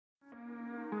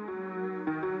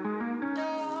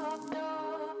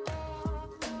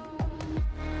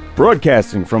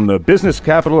Broadcasting from the business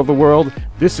capital of the world,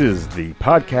 this is the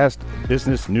Podcast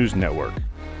Business News Network.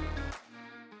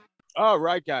 All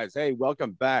right, guys. Hey,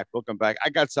 welcome back. Welcome back. I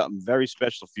got something very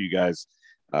special for you guys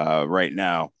right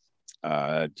now.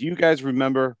 Do you guys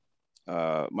remember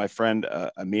my friend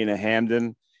Aminah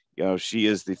Hamdan? You know, she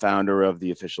is the founder of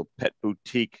the official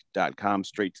petboutique.com,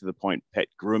 straight to the point,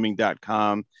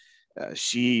 petgrooming.com.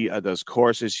 She does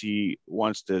courses. She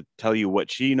wants to tell you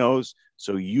what she knows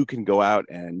so you can go out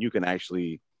and you can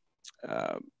actually,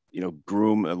 learn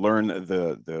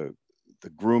the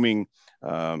grooming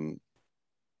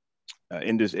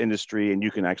industry, and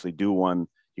you can actually do one.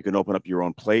 You can open up your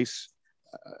own place.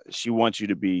 She wants you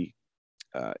to be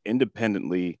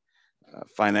independently,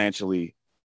 financially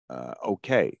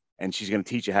okay. And she's going to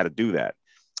teach you how to do that.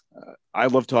 I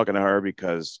love talking to her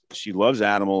because she loves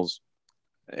animals.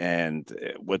 And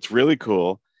what's really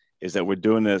cool is that we're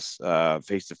doing this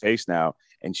face to face now.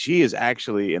 And she is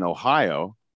actually in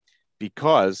Ohio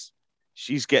because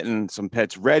she's getting some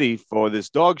pets ready for this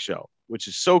dog show, which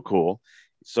is so cool.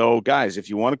 So, guys, if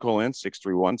you want to call in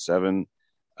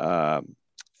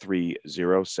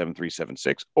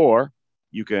 631-730-7376, or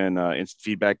you can instant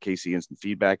feedback,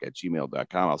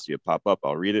 kcinstantfeedback@gmail.com. I'll see it pop up.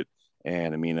 I'll read it,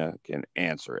 and Aminah can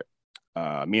answer it.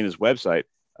 Aminah's website,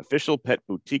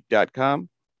 officialpetboutique.com,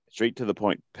 straight to the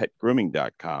point,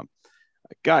 petgrooming.com.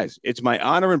 Guys, it's my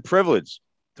honor and privilege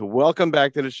to welcome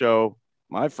back to the show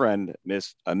my friend,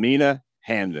 Miss Aminah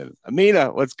Hamdan.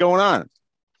 Aminah, what's going on?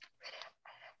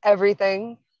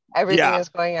 Everything is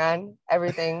going on.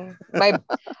 Everything.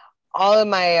 All of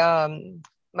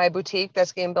my boutique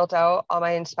that's getting built out, all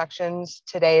my inspections,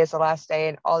 today is the last day,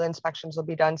 and all the inspections will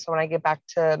be done. So when I get back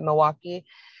to Milwaukee,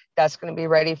 that's going to be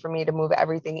ready for me to move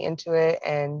everything into it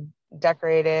and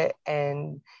decorate it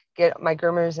and get my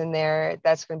groomers in there.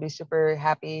 That's going to be super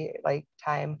happy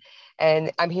time.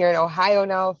 And I'm here in Ohio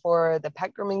now for the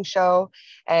pet grooming show.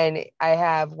 And I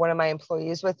have one of my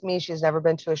employees with me. She's never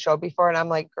been to a show before. And I'm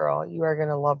like, girl, you are going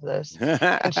to love this.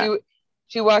 And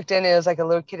she walked in, and it was like a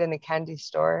little kid in a candy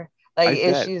store.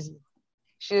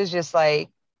 She was just like,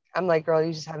 I'm like, girl,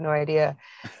 you just have no idea.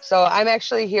 So I'm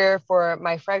actually here for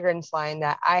my fragrance line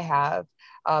that I have.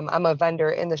 I'm a vendor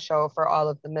in the show for all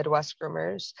of the Midwest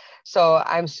groomers. So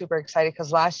I'm super excited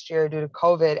because last year, due to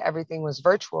COVID, everything was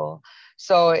virtual.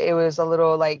 So it was a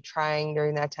little trying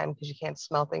during that time because you can't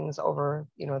smell things over,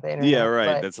 the internet. Yeah,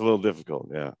 right. That's a little difficult.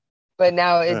 Yeah. But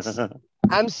now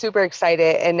I'm super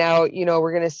excited. And now,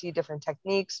 we're going to see different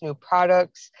techniques, new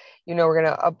products. We're going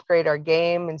to upgrade our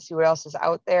game and see what else is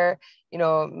out there,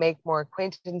 make more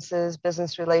acquaintances,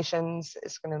 business relations.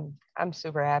 I'm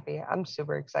super happy. I'm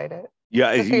super excited.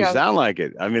 Yeah, you sound like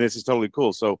it. I mean, this is totally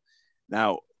cool. So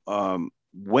now,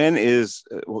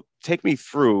 take me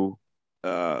through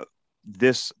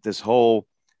this whole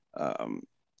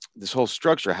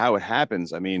structure, how it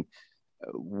happens. I mean,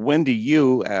 when do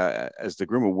you, as the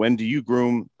groomer, when do you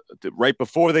groom? Right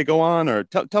before they go on, or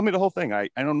tell me the whole thing? I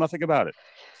know nothing about it.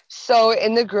 So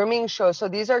in the grooming show, so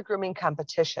these are grooming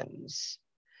competitions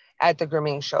at the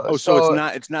grooming show. Oh, so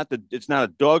it's not a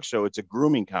dog show. It's a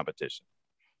grooming competition.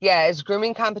 Yeah, it's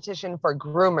grooming competition for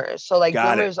groomers. So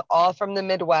groomers all from the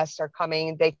Midwest are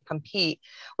coming. They compete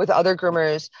with other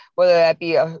groomers, whether that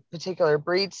be a particular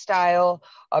breed style,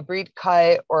 a breed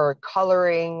cut, or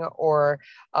coloring, or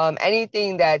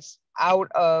anything that's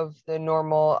out of the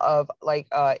normal of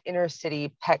inner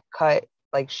city pet cut,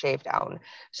 shave down.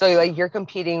 So you're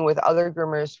competing with other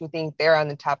groomers who think they're on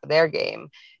the top of their game.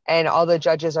 And all the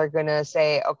judges are going to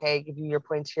say, okay, give you your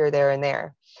points here, there, and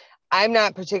there. I'm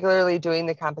not particularly doing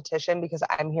the competition because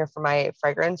I'm here for my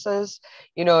fragrances,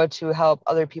 to help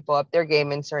other people up their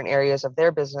game in certain areas of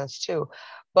their business too.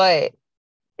 But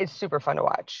it's super fun to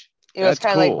watch. It's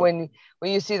kind of cool. Like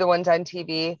when you see the ones on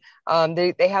TV,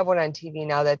 they have one on TV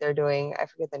now that they're doing, I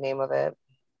forget the name of it.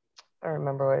 I don't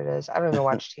remember what it is. I don't even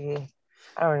watch TV.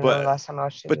 I don't know the last time I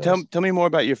watched TV. But tell me more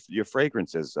about your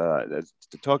fragrances. To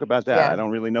talk about that, yeah. I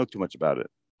don't really know too much about it.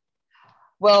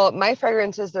 Well, my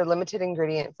fragrances, they're limited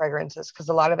ingredient fragrances because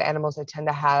a lot of animals, they tend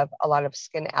to have a lot of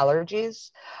skin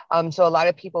allergies. So a lot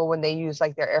of people, when they use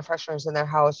their air fresheners in their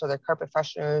house or their carpet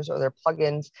fresheners or their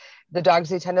plugins, the dogs,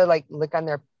 they tend to lick on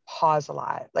their paws a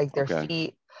lot, their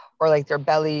feet or their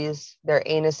bellies, their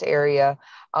anus area.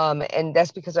 And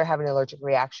that's because they're having an allergic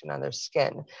reaction on their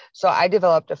skin. So I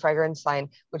developed a fragrance line,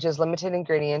 which is limited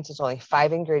ingredients. It's only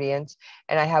 5 ingredients.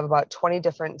 And I have about 20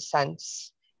 different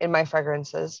scents in my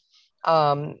fragrances.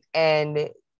 And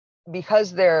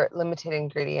because they're limited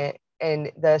ingredient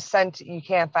and the scent you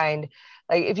can't find,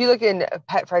 if you look in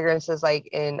pet fragrances,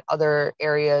 in other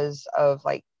areas of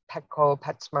Petco,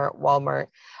 PetSmart, Walmart,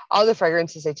 all the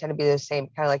fragrances, they tend to be the same,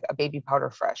 kind of like a baby powder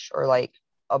fresh or like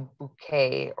a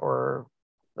bouquet or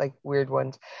like weird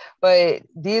ones. But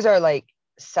these are like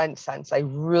scents, like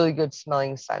really good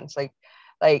smelling scents, like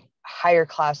higher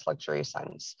class luxury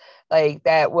scents, like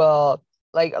that will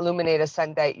like illuminate a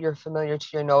scent that you're familiar to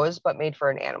your nose, but made for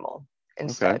an animal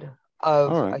instead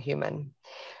of a human.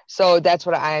 So that's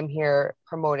what I'm here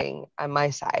promoting on my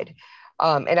side.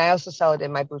 And I also sell it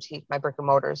in my boutique, my brick and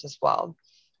mortars as well.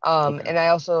 And I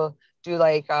also do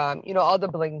like, all the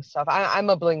bling stuff. I'm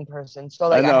a bling person. So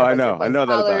like I have like I know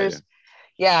that about you.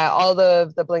 Yeah, all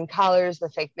the bling collars, the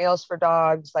fake nails for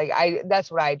dogs. Like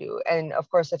that's what I do. And of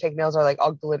course the fake nails are like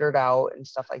all glittered out and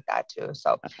stuff like that too.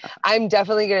 So I'm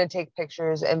definitely going to take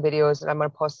pictures and videos and I'm going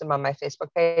to post them on my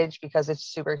Facebook page because it's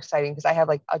super exciting because I have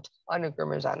like a ton of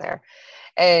groomers on there.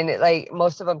 And like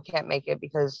most of them can't make it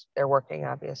because they're working,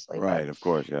 obviously. Right, of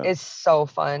course, yeah. It's so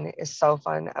fun. It's so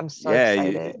fun. I'm so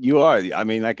excited. You are. I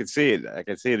mean, I can see it. I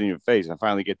can see it in your face. I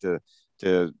finally get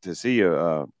to see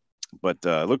you. But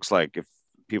it looks like if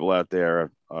people out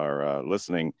there are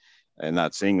listening and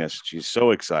not seeing this, she's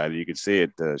so excited. You can see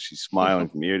it. She's smiling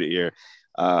from ear to ear.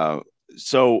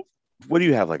 So what do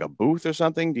you have, like a booth or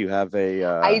something? Do you have a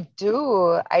I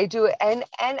do. And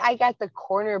I got the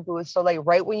corner booth. So like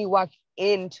right when you walk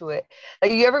into it,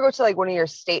 like you ever go to like one of your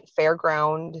state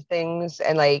fairground things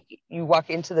and like you walk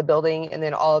into the building and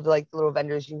then all of the like little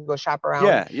vendors you can go shop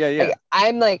around. Yeah. Like,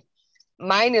 I'm like,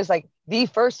 mine is like the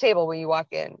first table when you walk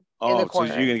in the corner.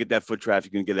 So you're gonna get that foot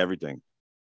traffic, you're gonna get everything.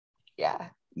 Yeah.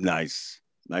 Nice.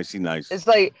 It's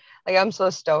like I'm so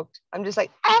stoked. I'm just like,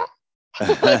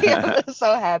 like, I'm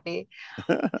so happy.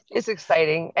 It's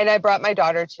exciting. And I brought my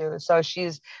daughter too. So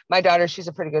she's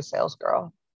a pretty good sales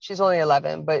girl. She's only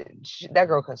 11, but that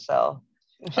girl could sell.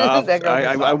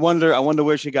 I wonder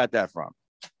where she got that from.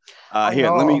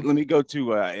 Here, let me go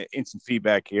to instant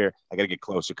feedback here. I got to get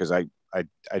closer because I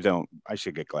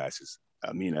should get glasses.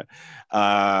 Aminah.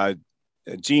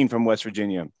 Jean from West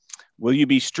Virginia. Will you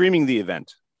be streaming the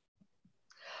event?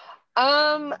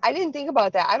 I didn't think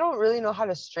about that. I don't really know how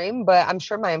to stream, but I'm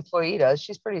sure my employee does.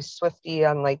 She's pretty swifty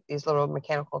on like these little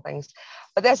mechanical things.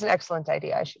 But that's an excellent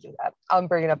idea. I should do that. I'll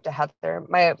bring it up to Heather.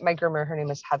 My groomer, her name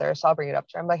is Heather, so I'll bring it up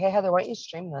to her. I'm like, hey Heather, why don't you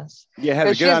stream this? Yeah,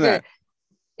 Heather, get on that.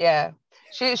 Yeah.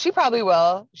 She probably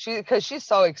will. Because she's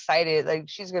so excited. Like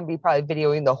she's gonna be probably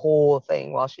videoing the whole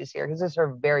thing while she's here because this is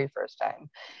her very first time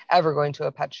ever going to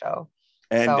a pet show.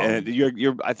 And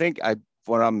you're I think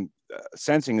what I'm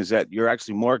sensing is that you're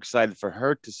actually more excited for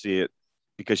her to see it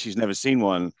because she's never seen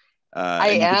one.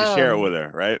 And you get to share it with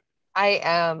her, right? I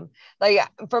am. Like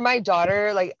for my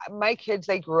daughter, like my kids,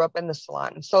 they grew up in the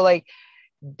salon, so like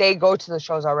they go to the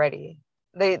shows already.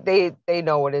 They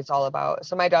know what it's all about.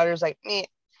 So my daughter's like me.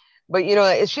 But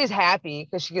she's happy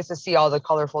because she gets to see all the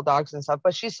colorful dogs and stuff.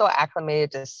 But she's so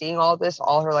acclimated to seeing all this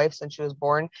all her life since she was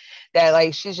born that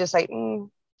like she's just like.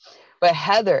 But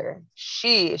Heather,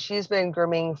 she's been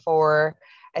grooming for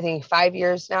I think 5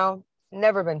 years now.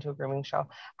 Never been to a grooming show.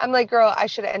 I'm like, girl, I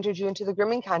should have entered you into the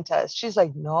grooming contest. She's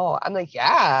like, no. I'm like,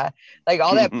 yeah, like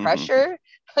all that pressure,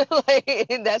 like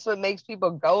that's what makes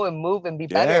people go and move and be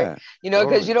better.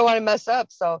 Because you don't want to mess up.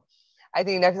 So I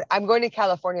think I'm going to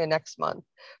California next month.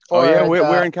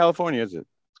 Where in California is it?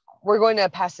 We're going to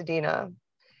Pasadena.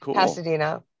 Cool.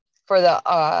 Pasadena for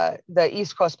the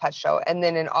East Coast Pet Show. And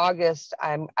then in August,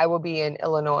 I will be in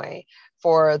Illinois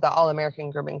for the All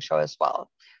American Grooming Show as well.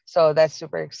 So that's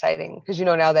super exciting because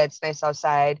now that it's nice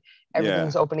outside,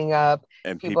 everything's opening up,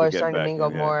 and people are starting to mingle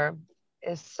more.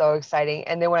 It's so exciting.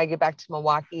 And then when I get back to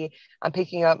Milwaukee, I'm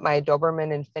picking up my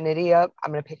Doberman Infinity up.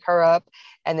 I'm going to pick her up.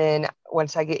 And then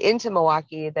once I get into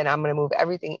Milwaukee, then I'm going to move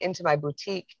everything into my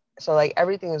boutique. So like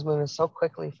everything is moving so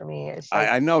quickly for me. It's like,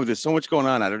 I know there's so much going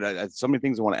on. I so many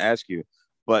things I want to ask you,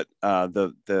 but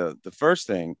the first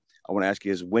thing I want to ask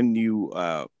you is when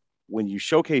you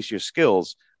showcase your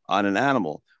skills on an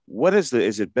animal,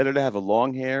 is it better to have a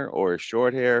long hair or a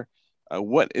short hair?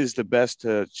 What is the best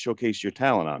to showcase your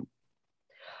talent on?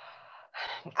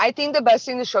 I think the best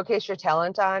thing to showcase your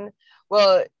talent on,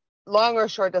 well, long or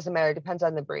short doesn't matter. It depends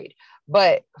on the breed.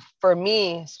 But for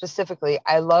me specifically,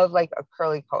 I love like a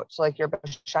curly coat. So like your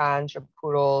Bichons, your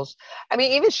Poodles. I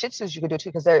mean, even Shih Tzus you could do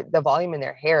too because the volume in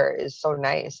their hair is so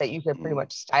nice that you could pretty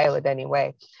much style it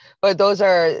anyway. But those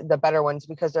are the better ones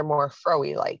because they're more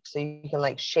froey like. So you can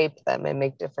like shape them and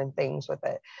make different things with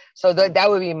it. So that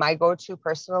would be my go-to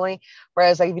personally.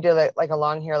 Whereas like if you do like a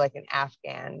long hair like an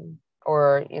Afghan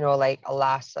or like a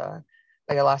Lhasa,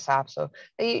 like a Lhasa Apso,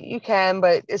 you can,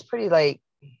 but it's pretty like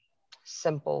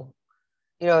simple.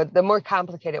 The more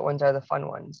complicated ones are the fun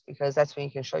ones because that's when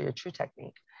you can show your true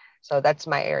technique. So that's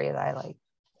my area that I like.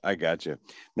 I got you.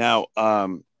 Now,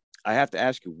 I have to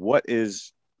ask you, what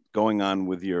is going on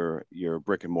with your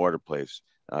brick and mortar place,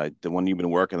 the one you've been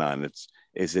working on?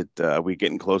 Is it are we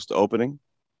getting close to opening?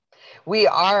 We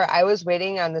are. I was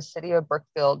waiting on the city of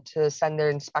Brookfield to send their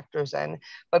inspectors in,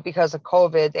 but because of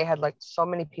COVID, they had like so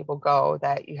many people go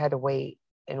that you had to wait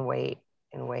and wait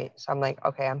and wait. So I'm like,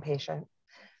 okay, I'm patient.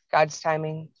 God's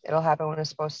timing. It'll happen when it's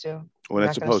supposed to. When I'm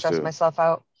it's not going to supposed stress to? myself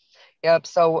out. Yep.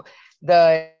 So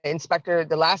the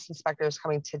last inspector is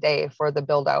coming today for the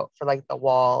build out for like the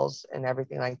walls and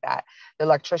everything like that. The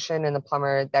electrician and the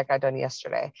plumber that got done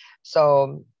yesterday.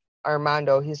 So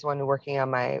Armando, he's the one working on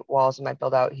my walls and my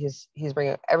build out. He's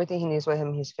bringing everything he needs with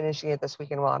him. He's finishing it this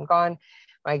weekend while I'm gone.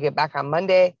 When I get back on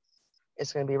Monday,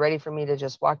 it's going to be ready for me to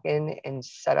just walk in and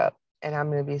set up. And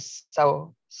I'm going to be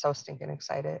so stinking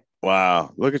excited.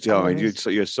 Wow, look at you! I'm gonna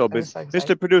You're so I'm busy, so Mr.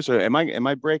 excited. Producer. Am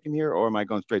I breaking here, or am I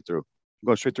going straight through? I'm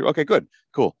going straight through. Okay, good,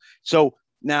 cool. So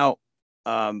now,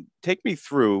 take me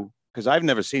through because I've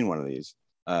never seen one of these.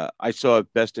 I saw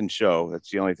Best in Show.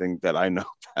 That's the only thing that I know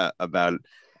about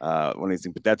one of these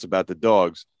things, but that's about the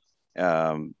dogs.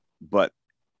 But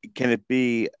can it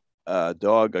be a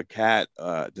dog, a cat?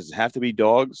 Does it have to be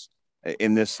dogs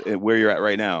in this where you're at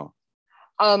right now?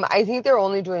 I think they're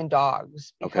only doing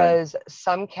dogs Okay. because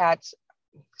some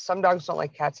dogs don't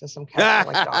like cats and some cats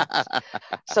don't like dogs.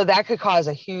 So that could cause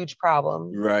a huge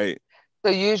problem. Right.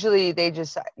 So usually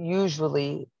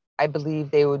I believe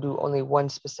they would do only one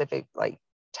specific like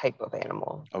type of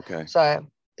animal. Okay. So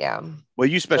yeah. Well,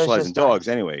 you So it's specialize in just dogs dogs.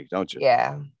 anyway, don't you?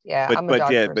 Yeah. Yeah. But I'm a but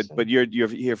dog yeah, but person. you're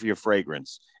here for your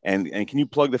fragrance. And can you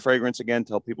plug the fragrance again?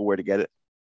 Tell people where to get it.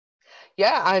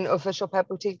 Yeah, on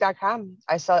officialpetboutique.com.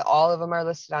 I saw all of them are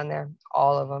listed on there.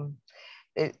 All of them.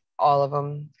 All of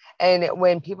them. And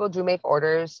when people do make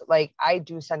orders, like I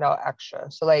do send out extra.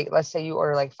 So like let's say you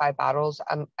order like 5 bottles,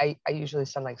 I usually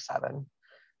send like 7.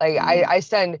 Like I, Mm. I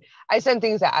send I send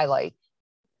things that I like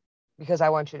because I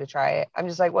want you to try it. I'm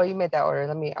just like, well, you made that order.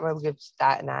 I'm gonna give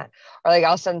that and that. Or like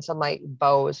I'll send some like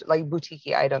bows, like boutique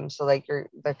items. So like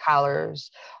the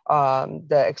collars,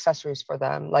 the accessories for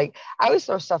them. Like I always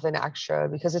throw stuff in extra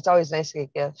because it's always nice to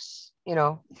get gifts,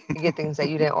 to get things that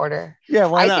you didn't order. Yeah,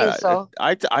 why I think not? so.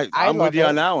 I I'm with love you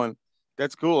on it. that one.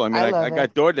 That's cool. I mean, I I love got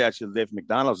it. DoorDash the other day from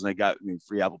McDonald's and they got me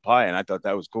free apple pie, and I thought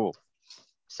that was cool.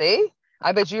 See?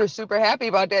 I bet you were super happy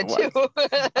about that What?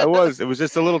 too. I was. It was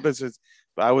just a little bit.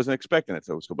 But I wasn't expecting it,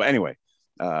 so it was cool. But anyway,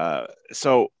 uh,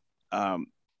 so um,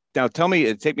 now tell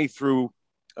me, take me through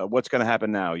what's going to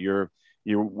happen now. You're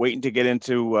waiting to get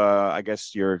into, I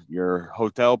guess your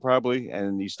hotel probably,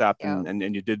 and you stopped Yeah.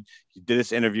 and you did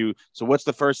this interview. So what's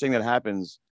the first thing that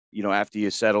happens? After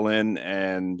you settle in,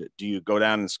 and do you go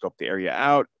down and scope the area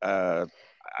out? Yep.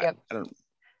 I don't.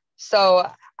 So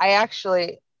I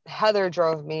actually Heather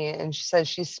drove me and she said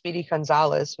she's Speedy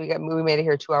Gonzalez. We made it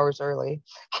here 2 hours early.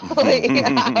 Like,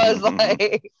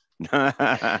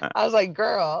 I was like,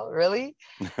 girl, really?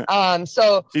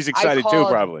 So She's I excited too, called,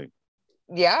 probably.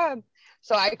 yeah.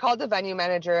 So I called the venue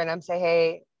manager and I'm saying,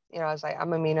 hey, I was like,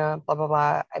 I'm Aminah, blah, blah,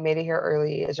 blah. I made it here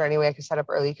early. Is there any way I can set up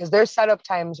early? Because their setup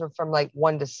times are from like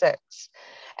 1 to 6.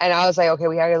 And I was like, okay,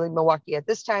 we got to leave Milwaukee at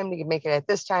this time. We can make it at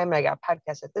this time. And I got a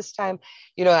podcast at this time.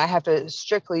 I have to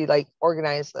strictly like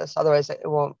organize this. Otherwise it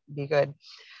won't be good.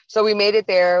 So we made it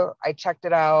there. I checked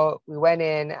it out. We went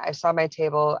in. I saw my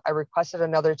table. I requested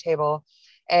another table.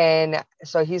 And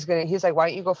so he's like, why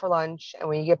don't you go for lunch? And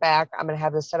when you get back, I'm going to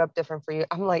have this set up different for you.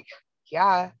 I'm like,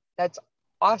 yeah, that's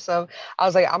awesome. I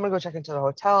was like, I'm going to go check into the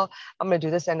hotel. I'm going to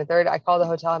do this and the third. I called the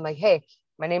hotel. I'm like, hey,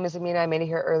 my name is Aminah. I made it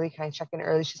here early. Can I check in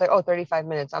early? She's like, oh, 35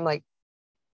 minutes. I'm like,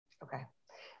 okay,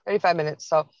 35 minutes.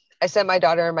 So I sent my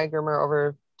daughter and my groomer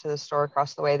over to the store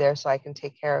across the way there so I can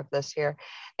take care of this here.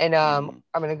 And Mhm.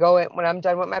 I'm going to go in when I'm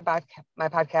done with my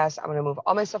podcast. I'm going to move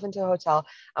all my stuff into the hotel.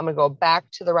 I'm going to go back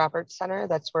to the Roberts Center.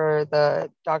 That's where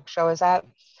the dog show is at.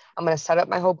 I'm going to set up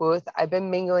my whole booth. I've been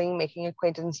mingling, making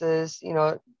acquaintances,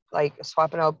 like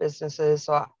swapping out businesses.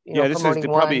 So, Yeah, this is promoting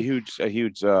probably one. a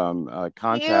huge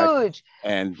contact Huge,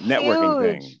 and networking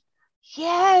thing. huge.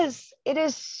 Yes, it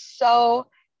is so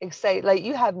exciting. Like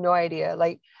you have no idea.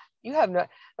 Like you have no,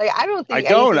 like I don't I think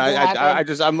don't. anything could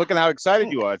happen. I'm looking how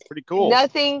excited you are. It's pretty cool.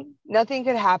 Nothing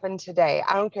could happen today.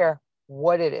 I don't care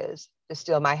what it is to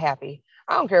steal my happy.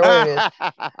 I don't care what it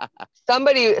is.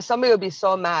 Somebody would be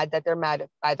so mad that they're mad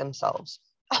by themselves.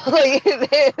 Like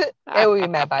they would be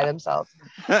mad by themselves.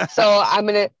 So I'm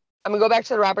gonna go back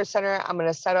to the Roberts Center. I'm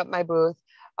gonna set up my booth.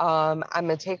 I'm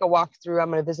gonna take a walk through. I'm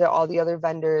gonna visit all the other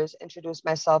vendors, introduce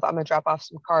myself. I'm gonna drop off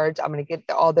some cards. I'm gonna get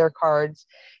all their cards.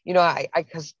 I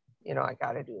because I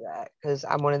got to do that because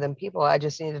I'm one of them people. I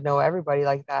just need to know everybody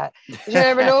like that. You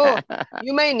never know.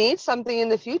 You might need something in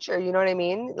the future. You know what I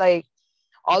mean? Like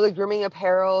all the grooming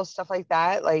apparel, stuff like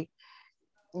that. Like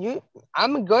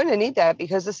I'm going to need that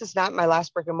because this is not my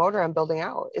last brick and mortar I'm building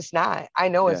out. It's not. I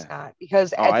know Yeah. it's not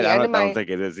because Oh, I don't think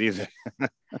it is either.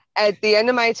 at the end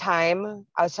of my time,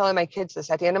 I was telling my kids this,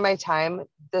 at the end of my time,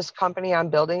 this company I'm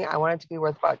building, I want it to be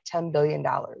worth about $10 billion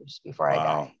before I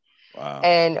die. Wow.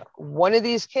 And one of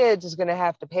these kids is going to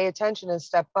have to pay attention and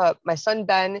step up. My son,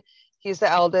 Ben, he's the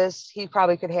eldest. He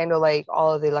probably could handle like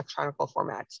all of the electronical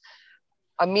formats.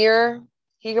 Amir,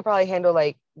 he could probably handle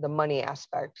like the money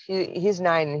aspect. He's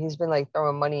 9 and he's been like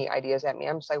throwing money ideas at me.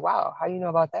 I'm just like, wow, how do you know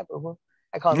about that, boo-boo?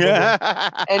 I call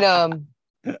him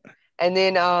boo-boo. And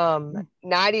then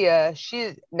Nadia,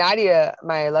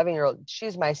 my 11-year-old,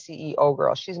 she's my CEO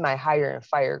girl. She's my hire and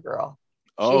fire girl.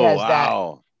 Oh, she has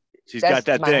wow. She's got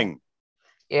that thing.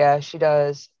 Yeah, she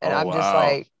does. And I'm just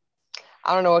like,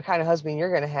 I don't know what kind of husband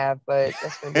you're going to have, but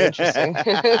that's going to be interesting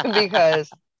because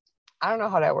I don't know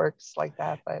how that works like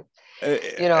that. But,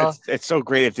 it's so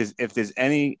great. If there's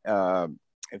any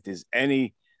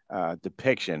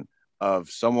depiction of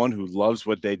someone who loves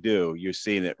what they do, you're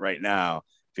seeing it right now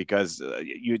because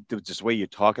just the way you're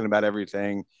talking about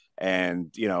everything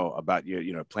and, about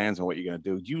your plans and what you're going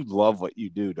to do. You love what you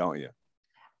do, don't you?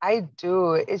 I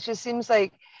do. It just seems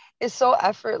like it's so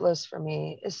effortless for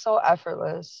me. It's so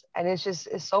effortless. And it's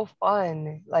so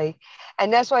fun. Like,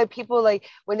 and that's why people like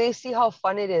when they see how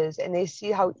fun it is and they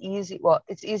see how easy, well,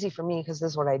 it's easy for me because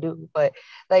this is what I do. But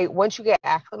like once you get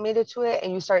acclimated to it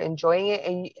and you start enjoying it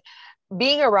and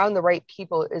being around the right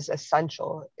people is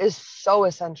essential, is so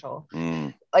essential.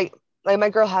 Like my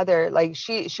girl Heather, like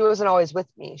she wasn't always with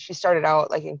me. She started out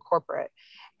like in corporate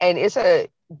and it's a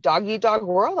dog eat dog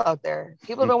world out there.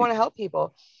 People don't want to help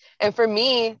people. And for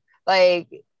me, like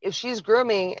if she's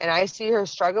grooming and I see her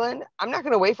struggling, I'm not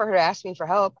going to wait for her to ask me for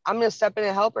help. I'm going to step in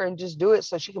and help her and just do it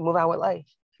so she can move on with life.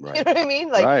 Right. You know what I mean?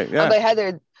 Like, right, yeah. I'm like,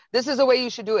 Heather, this is the way you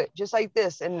should do it, just like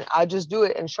this. And I'll just do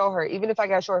it and show her, even if I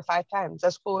got to show her 5 times,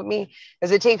 that's cool with me.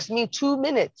 Because it takes me 2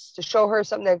 minutes to show her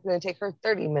something that's going to take her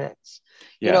 30 minutes,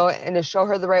 and to show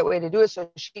her the right way to do it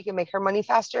so she can make her money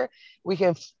faster. We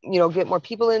can, get more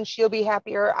people in. She'll be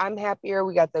happier. I'm happier.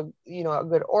 We got the, a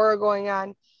good aura going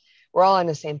on. We're all on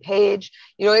the same page.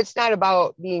 It's not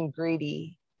about being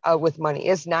greedy with money.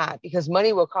 It's not, because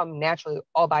money will come naturally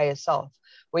all by itself.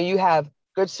 When you have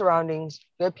good surroundings,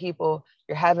 good people,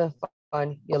 you're having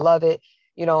fun, you love it,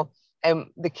 and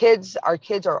my kids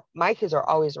are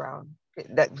always around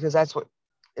because that's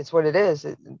what it is.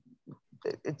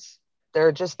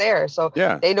 They're just there. So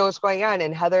they know what's going on.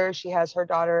 And Heather, she has her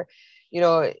daughter,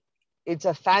 it's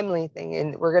a family thing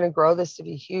and we're going to grow this to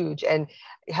be huge. And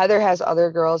Heather has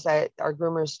other girls that are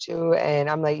groomers too. And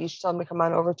I'm like, you should tell them to come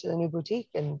on over to the new boutique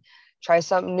and try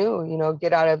something new,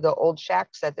 get out of the old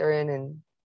shacks that they're in and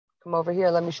come over here.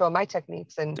 Let me show them my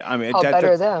techniques and help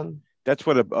better them. That's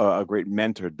what a great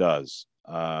mentor does.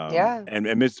 And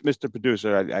Mr.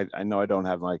 Producer, I know I don't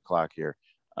have my clock here,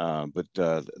 but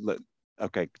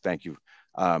okay, thank you.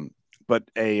 But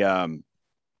a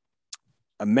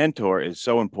mentor is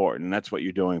so important. And that's what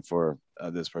you're doing for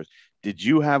this person. Did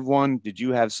you have one? Did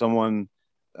you have someone?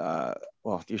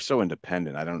 Well, you're so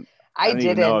independent. I don't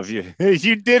even know if you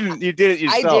you did it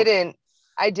yourself.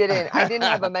 I didn't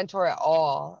have a mentor at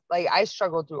all. Like I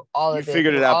struggled through all of it. You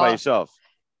figured it out by yourself.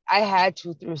 I had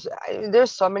to there's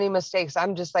so many mistakes.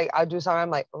 I'm just like, I'll do something. I'm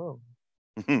like, oh,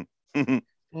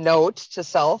 note to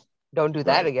self. Don't do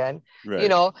that again,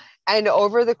 and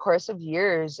over the course of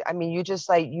years, I mean, you just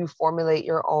like, you formulate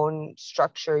your own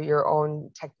structure, your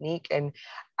own technique. And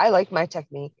I like my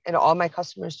technique and all my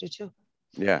customers do too.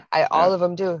 Yeah. All of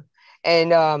them do.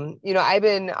 And, I've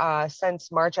been, since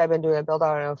March, I've been doing a build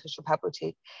out on an official pet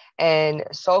boutique. And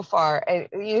so far, and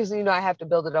usually, I have to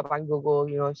build it up on Google,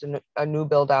 it's a new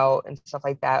build out and stuff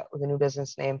like that with a new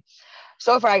business name.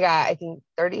 So far, I got, I think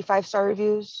 35-star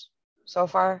reviews so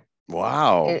far.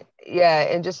 Wow.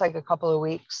 In just like a couple of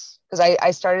weeks, because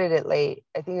I started it late.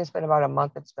 I think it's been about a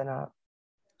month it's been up.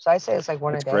 So I say it's like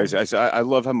one a day. Crazy. I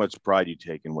love how much pride you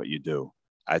take in what you do.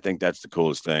 I think that's the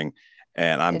coolest thing.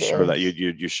 And I'm sure that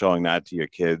you're showing that to your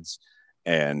kids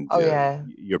and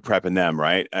you're prepping them,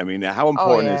 right? I mean, how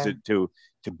important is it to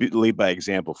lead by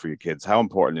example for your kids? How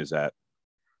important is that?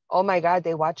 Oh my God,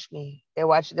 they watch me.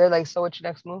 They're like, so what's your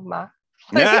next move, Ma?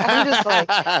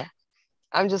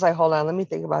 I'm just like, hold on, let me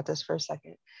think about this for a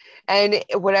second. And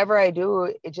whatever I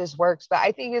do, it just works. But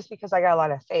I think it's because I got a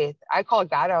lot of faith. I called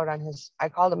God out I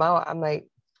called him out. I'm like,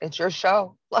 it's your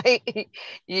show. Like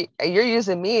you're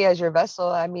using me as your vessel.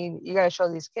 I mean, you got to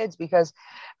show these kids because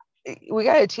we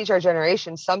got to teach our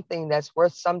generation something that's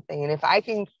worth something. And if I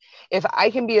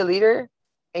can be a leader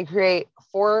and create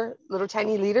 4 little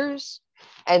tiny leaders,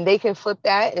 and they can flip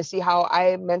that and see how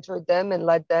I mentored them and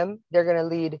led them, they're going to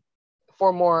lead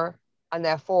 4 more on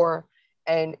that 4,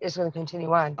 and it's going to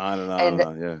continue on. On and on and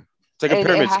on, yeah. It's like a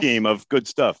pyramid scheme of good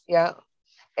stuff. Yeah.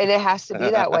 And it has to be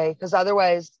that way, because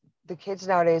otherwise the kids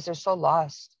nowadays are so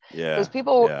lost. Yeah. Because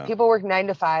people work 9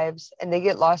 to 5s and they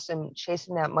get lost in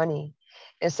chasing that money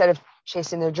instead of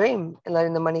chasing their dream and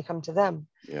letting the money come to them.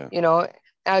 Yeah. You know,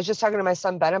 I was just talking to my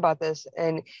son Ben about this,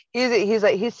 and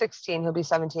he's 16, he'll be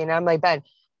 17. And I'm like, Ben,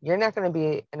 you're not going to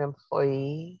be an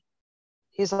employee.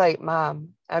 He's like, Mom.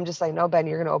 I'm just like, no, Ben,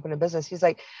 you're going to open a business. He's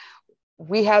like,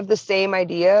 we have the same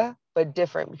idea, but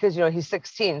different, because, you know, he's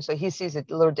 16, so he sees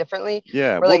it a little differently.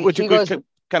 Yeah. Which is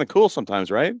kind of cool sometimes,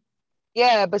 right?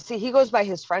 Yeah. But see, he goes by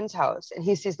his friend's house and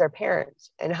he sees their parents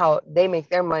and how they make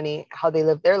their money, how they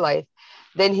live their life.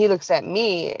 Then he looks at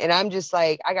me and I'm just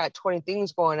like, I got 20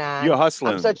 things going on. You're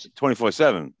hustling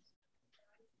 24/7.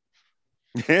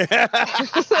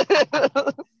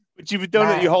 But you've been doing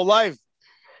it your whole life.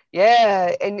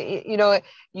 Yeah. And you know,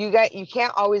 you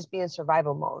can't always be in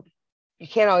survival mode. You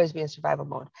can't always be in survival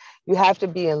mode. You have to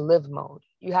be in live mode.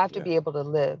 You have to be able to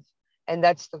live. And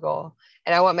that's the goal.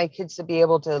 And I want my kids to be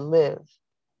able to live.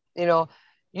 You know,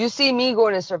 you see me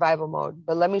going in survival mode,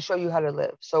 but let me show you how to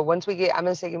live. So once I'm going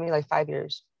to say, give me like 5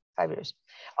 years.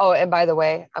 Oh, and by the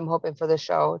way, I'm hoping for the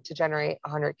show to generate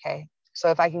 100K.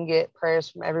 So if I can get prayers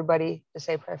from everybody to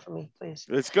say a prayer for me, please.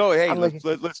 Let's go. Hey,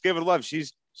 let's give it love.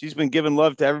 She's been giving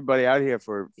love to everybody out here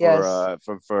for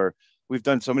we've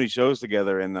done so many shows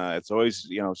together, and it's always,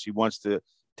 you know, she wants to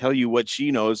tell you what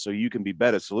she knows so you can be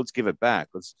better. So let's give it back.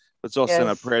 Let's all send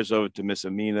our prayers over to Miss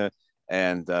Aminah,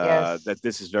 and that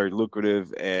this is very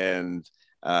lucrative, and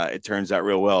it turns out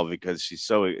real well, because she's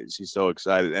so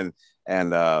excited.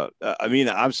 And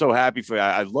Aminah, I'm so happy for you.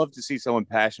 I love to see someone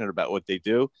passionate about what they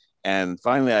do. And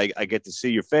finally, I get to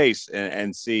see your face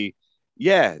and see,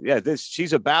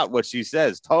 she's about what she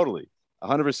says. Totally.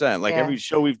 100%. Like every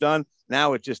show we've done,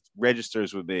 now it just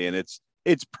registers with me, and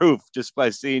it's proof just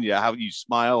by seeing you, how you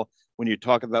smile when you're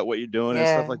talking about what you're doing and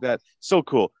stuff like that. So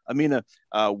cool. Aminah,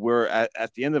 we're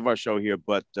at the end of our show here,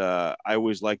 but I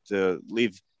always like to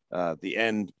leave the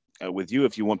end with you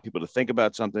if you want people to think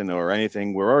about something or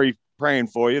anything. We're already praying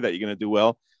for you that you're going to do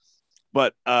well.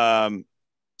 But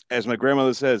as my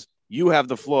grandmother says, you have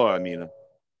the floor, Aminah.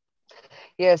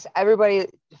 Yes, everybody,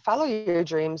 follow your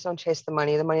dreams. Don't chase the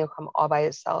money. The money will come all by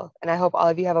itself. And I hope all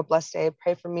of you have a blessed day.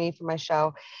 Pray for me, for my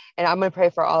show. And I'm going to pray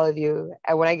for all of you.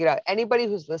 And when I get out, anybody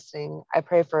who's listening, I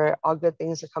pray for all good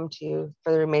things to come to you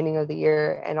for the remaining of the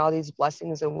year, and all these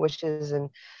blessings and wishes and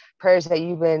prayers that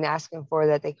you've been asking for,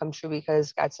 that they come true,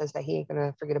 because God says that he ain't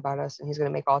going to forget about us, and he's going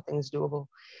to make all things doable.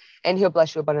 And he'll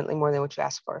bless you abundantly more than what you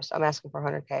ask for. So I'm asking for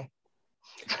 100K.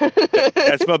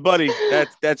 That's my buddy.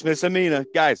 That's Miss Aminah.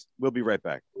 Guys, we'll be right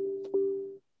back.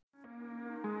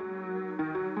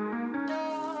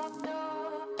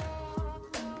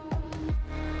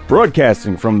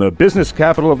 Broadcasting from the business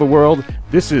capital of the world,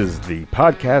 this is the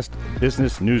Podcast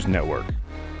Business News Network.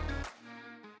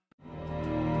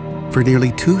 For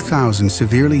nearly 2,000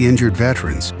 severely injured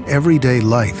veterans, everyday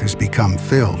life has become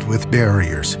filled with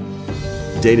barriers.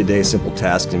 Day-to-day simple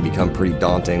tasks can become pretty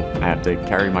daunting. I have to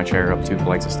carry my chair up 2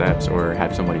 flights of steps or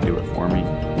have somebody do it for me.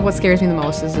 What scares me the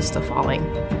most is just the falling.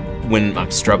 When I'm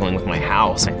struggling with my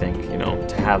house, I think, you know,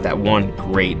 to have that one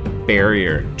great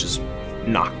barrier just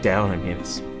knocked down, I mean,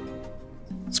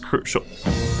 it's crucial.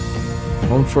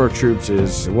 Home for Our Troops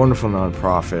is a wonderful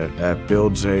nonprofit that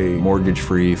builds a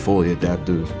mortgage-free, fully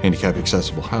adaptive,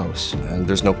 handicap-accessible house. And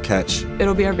there's no catch.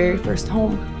 It'll be our very first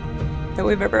home that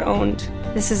we've ever owned.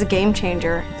 This is a game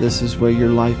changer. This is where your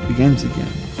life begins again.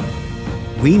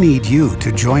 We need you to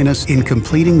join us in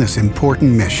completing this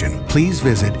important mission. Please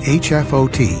visit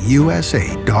hfotusa.org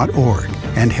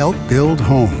and help build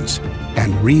homes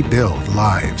and rebuild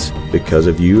lives. Because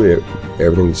of you,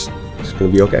 everything's going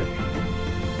to be okay.